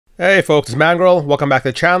Hey folks, it's Mangrel. Welcome back to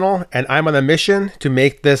the channel, and I'm on a mission to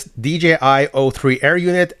make this DJI O3 Air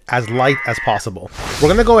Unit as light as possible. We're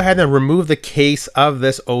going to go ahead and remove the case of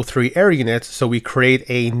this O3 Air Unit so we create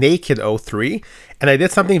a naked O3. And I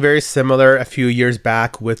did something very similar a few years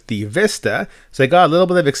back with the Vista, so I got a little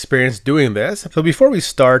bit of experience doing this. So before we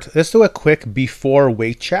start, let's do a quick before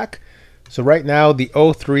weight check. So right now the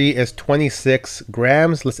O3 is 26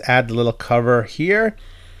 grams. Let's add the little cover here.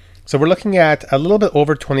 So we're looking at a little bit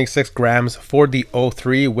over 26 grams for the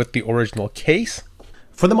O3 with the original case.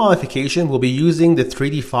 For the modification, we'll be using the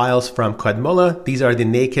 3D files from Cudmulla. These are the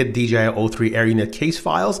naked DJI O3 Air Unit case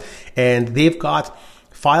files, and they've got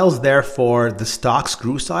files there for the stock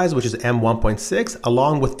screw size, which is M1.6,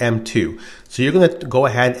 along with M2. So you're going to go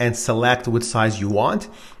ahead and select which size you want,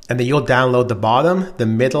 and then you'll download the bottom, the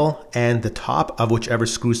middle, and the top of whichever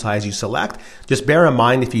screw size you select. Just bear in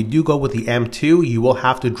mind, if you do go with the M2, you will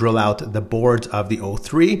have to drill out the boards of the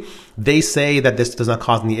O3. They say that this does not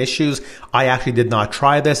cause any issues. I actually did not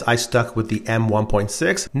try this. I stuck with the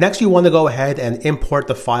M1.6. Next, you want to go ahead and import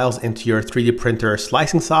the files into your 3D printer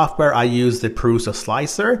slicing software. I use the Prusa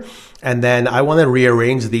slicer. And then I want to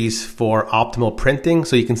rearrange these for optimal printing.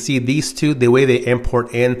 So you can see these two, the way they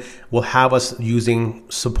import in will have us using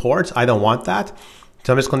support. I don't want that.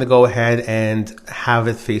 So I'm just going to go ahead and have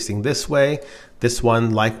it facing this way. This one,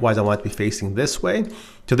 likewise, I want it to be facing this way.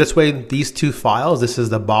 So this way, these two files, this is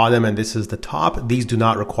the bottom and this is the top. These do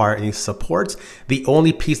not require any supports. The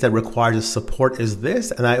only piece that requires a support is this,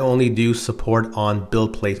 and I only do support on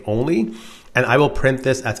build plate only. And I will print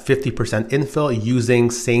this at 50% infill using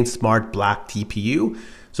SainSmart black TPU.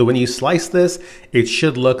 So when you slice this, it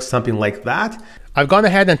should look something like that. I've gone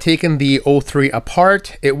ahead and taken the O3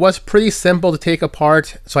 apart. It was pretty simple to take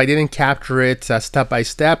apart, so I didn't capture it step by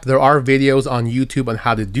step. There are videos on YouTube on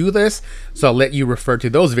how to do this, so I'll let you refer to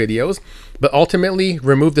those videos. But ultimately,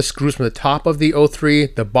 remove the screws from the top of the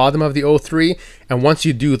O3, the bottom of the O3, and once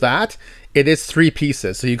you do that, it is three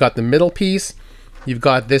pieces. So you got the middle piece, you've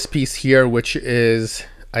got this piece here, which is,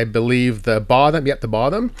 I believe, the bottom. Yep, the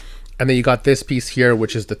bottom. And then you got this piece here,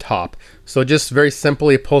 which is the top. So just very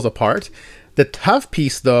simply, it pulls apart. The tough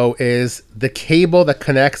piece, though, is the cable that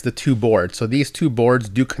connects the two boards. So these two boards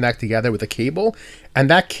do connect together with a cable, and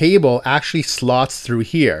that cable actually slots through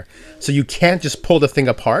here. So you can't just pull the thing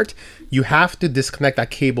apart. You have to disconnect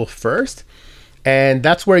that cable first. And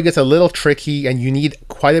that's where it gets a little tricky, and you need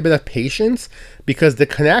quite a bit of patience because the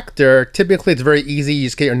connector, typically it's very easy. You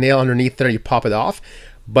just get your nail underneath there, you pop it off.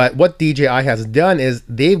 But what DJI has done is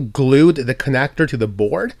they've glued the connector to the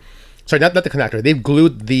board. Sorry, not the connector. They've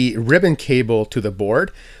glued the ribbon cable to the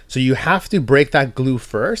board. So you have to break that glue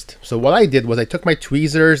first. So what I did was I took my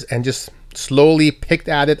tweezers and just slowly picked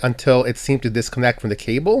at it until it seemed to disconnect from the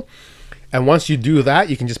cable. And once you do that,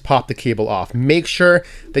 you can just pop the cable off. Make sure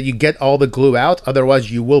that you get all the glue out.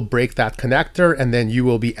 Otherwise, you will break that connector and then you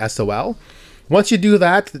will be SOL. Once you do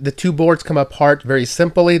that, the two boards come apart very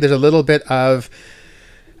simply. There's a little bit of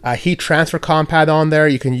heat transfer compound on there.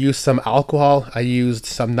 You can use some alcohol. I used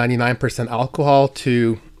some 99% alcohol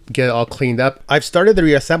to get it all cleaned up. I've started the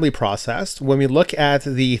reassembly process. When we look at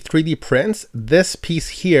the 3D prints, this piece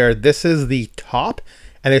here, this is the top,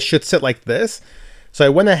 and it should sit like this. So I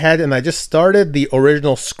went ahead and I just started the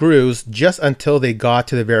original screws just until they got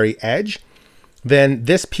to the very edge. Then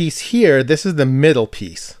this piece here, this is the middle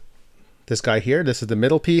piece. This guy here, this is the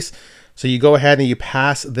middle piece. So you go ahead and you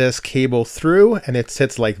pass this cable through and it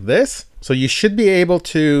sits like this. So you should be able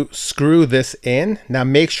to screw this in. Now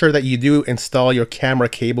make sure that you do install your camera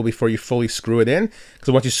cable before you fully screw it in,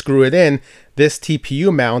 because once you screw it in, this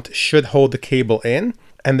TPU mount should hold the cable in.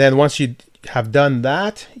 And then once you have done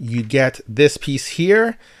that, you get this piece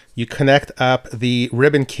here, you connect up the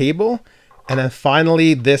ribbon cable, and then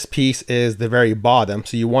finally this piece is the very bottom.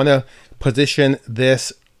 So you want to position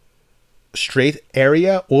this straight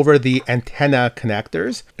area over the antenna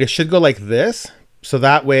connectors. It should go like this. So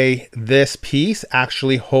that way this piece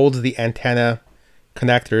actually holds the antenna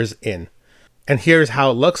connectors in. And here's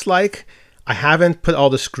how it looks like. I haven't put all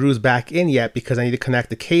the screws back in yet because I need to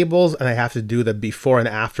connect the cables and I have to do the before and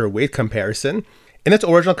after weight comparison. In its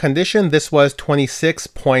original condition, this was 26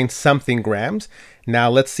 point something grams. Now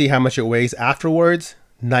let's see how much it weighs afterwards.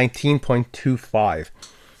 19.25.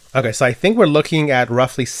 Okay, so I think we're looking at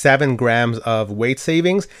roughly 7 grams of weight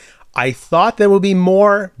savings. I thought there would be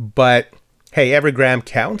more, but hey, every gram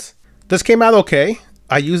counts. This came out okay.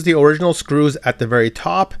 I used the original screws at the very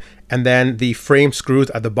top and then the frame screws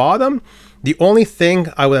at the bottom. The only thing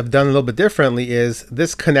I would have done a little bit differently is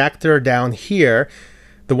this connector down here,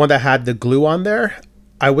 the one that had the glue on there,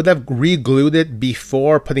 I would have re-glued it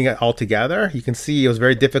before putting it all together. You can see it was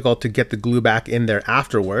very difficult to get the glue back in there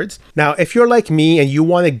afterwards. Now, if you're like me and you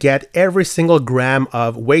want to get every single gram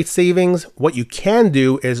of weight savings, what you can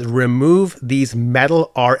do is remove these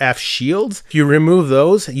metal RF shields. If you remove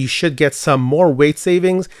those, you should get some more weight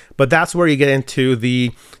savings, but that's where you get into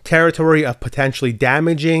the territory of potentially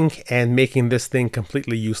damaging and making this thing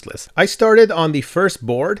completely useless. I started on the first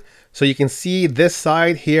board, so you can see this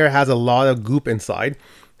side here has a lot of goop inside.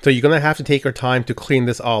 So you're gonna have to take your time to clean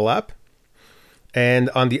this all up. And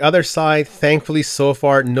on the other side, thankfully so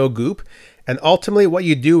far, no goop. And ultimately what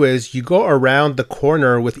you do is you go around the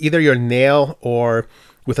corner with either your nail or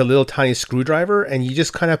with a little tiny screwdriver, and you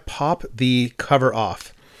just kind of pop the cover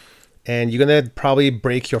off. And you're gonna probably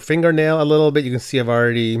break your fingernail a little bit. You can see I've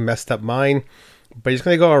already messed up mine. But you're just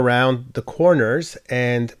gonna go around the corners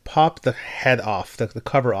and pop the head off, the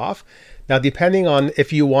cover off. Now, depending on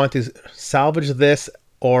if you want to salvage this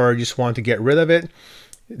or just want to get rid of it,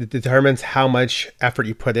 it determines how much effort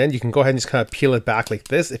you put in. You can go ahead and just kind of peel it back like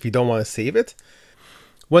this if you don't want to save it.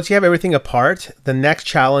 Once you have everything apart, the next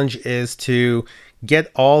challenge is to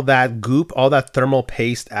get all that goop, all that thermal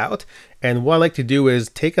paste out. And what I like to do is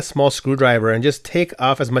take a small screwdriver and just take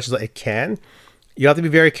off as much as I can. You have to be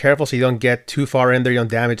very careful so you don't get too far in there, you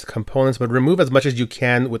don't damage the components, but remove as much as you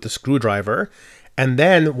can with the screwdriver. And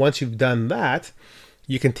then once you've done that,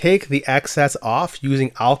 you can take the excess off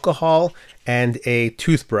using alcohol and a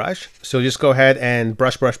toothbrush. So just go ahead and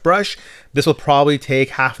brush, brush, brush. This will probably take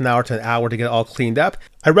half an hour to an hour to get it all cleaned up.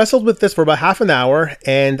 I wrestled with this for about half an hour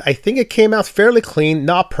and I think it came out fairly clean,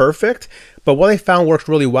 not perfect, but what I found worked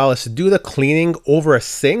really well is to do the cleaning over a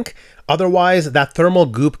sink. Otherwise, that thermal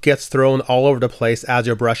goop gets thrown all over the place as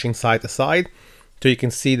you're brushing side to side. So you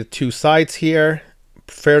can see the two sides here,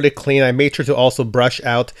 fairly clean. I made sure to also brush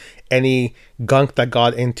out any gunk that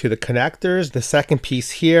got into the connectors. The second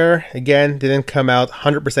piece here, again, didn't come out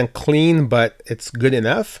 100% clean, but it's good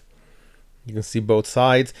enough. You can see both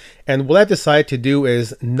sides. And what I've decided to do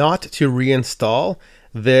is not to reinstall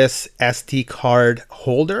this SD card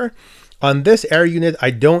holder. On this Air unit,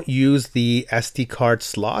 I don't use the SD card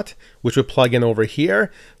slot, which would plug in over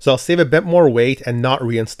here. So I'll save a bit more weight and not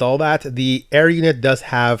reinstall that. The Air unit does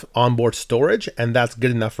have onboard storage, and that's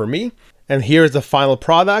good enough for me. And here's the final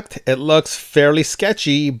product. It looks fairly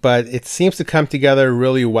sketchy, but it seems to come together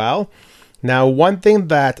really well. Now, one thing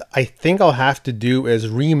that I think I'll have to do is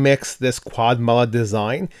remix this quad mullet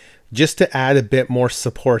design just to add a bit more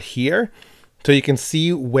support here. So you can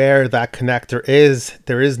see where that connector is.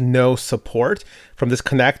 There is no support from this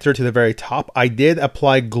connector to the very top. I did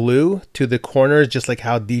apply glue to the corners just like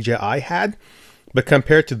how DJI had, but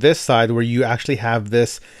compared to this side where you actually have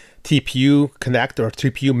this TPU connector or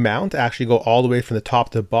TPU mount actually go all the way from the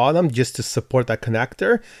top to the bottom just to support that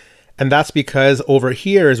connector. And that's because over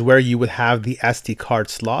here is where you would have the SD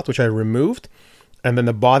card slot, which I removed. And then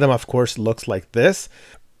the bottom, of course, looks like this.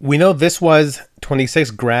 We know this was 26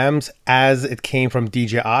 grams as it came from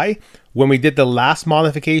DJI. When we did the last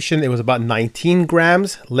modification, it was about 19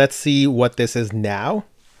 grams. Let's see what this is now.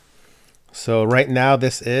 So right now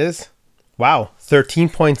this is, wow,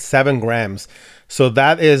 13.7 grams. So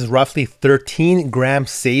that is roughly 13 gram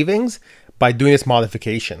savings by doing this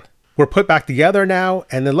modification. We're put back together now,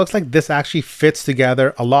 and it looks like this actually fits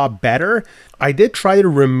together a lot better. I did try to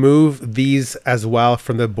remove these as well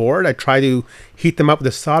from the board. I tried to heat them up with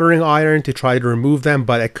a soldering iron to try to remove them,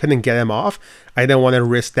 but I couldn't get them off. I didn't want to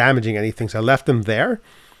risk damaging anything, so I left them there.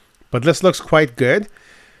 But this looks quite good.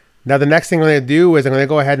 Now the next thing I'm going to do is I'm going to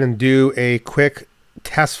go ahead and do a quick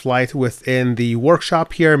test flight within the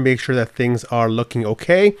workshop here, make sure that things are looking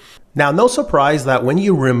okay. Now, no surprise that when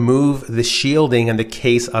you remove the shielding and the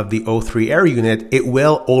case of the O3 Air unit, it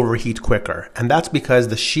will overheat quicker. And that's because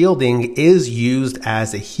the shielding is used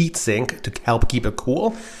as a heat sink to help keep it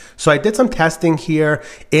cool. So I did some testing here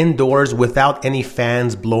indoors without any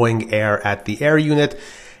fans blowing air at the Air unit.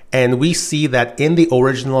 And we see that in the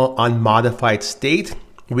original unmodified state,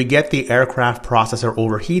 we get the aircraft processor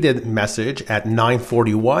overheated message at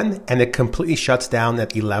 9:41 and it completely shuts down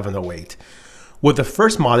at 11:08. With the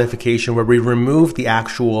first modification where we removed the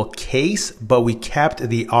actual case, but we kept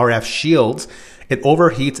the RF shields, it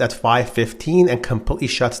overheats at 5:15 and completely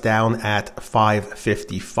shuts down at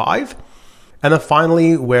 5:55. And then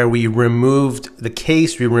finally, where we removed the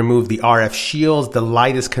case, we removed the RF shields, the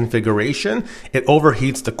lightest configuration, it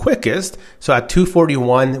overheats the quickest. So at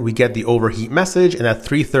 2:41, we get the overheat message, and at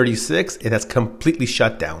 3:36, it has completely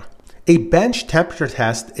shut down. A bench temperature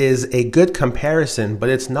test is a good comparison, but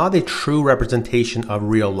it's not a true representation of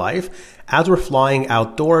real life. As we're flying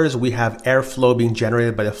outdoors, we have airflow being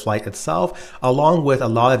generated by the flight itself, along with a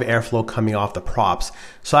lot of airflow coming off the props.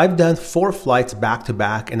 So I've done 4 flights back to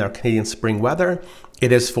back in our Canadian spring weather.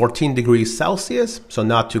 It is 14 degrees Celsius, so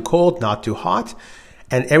not too cold, not too hot,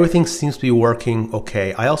 and everything seems to be working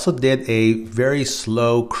okay. I also did a very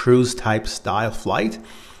slow cruise type style flight,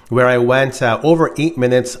 where I went over 8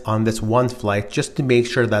 minutes on this one flight just to make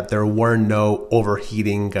sure that there were no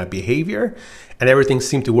overheating behavior, and everything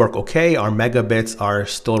seemed to work okay. Our megabits are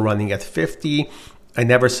still running at 50. I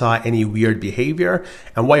never saw any weird behavior.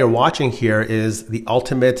 And what you're watching here is the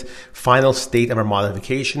ultimate final state of our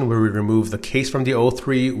modification, where we removed the case from the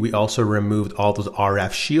O3. We also removed all those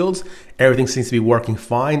RF shields. Everything seems to be working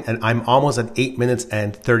fine, and I'm almost at 8 minutes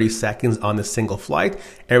and 30 seconds on this single flight.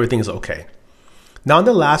 Everything is okay. Now on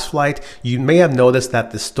the last flight, you may have noticed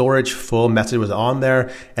that the storage full message was on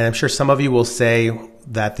there, and I'm sure some of you will say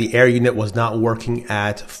that the Air unit was not working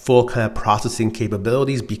at full kind of processing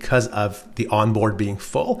capabilities because of the onboard being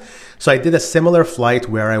full. So I did a similar flight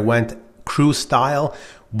where I went cruise style,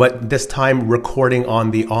 but this time recording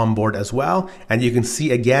on the onboard as well. And you can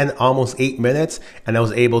see again, almost 8 minutes, and I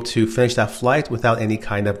was able to finish that flight without any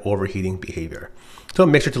kind of overheating behavior. So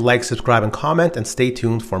make sure to like, subscribe, and comment, and stay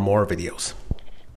tuned for more videos.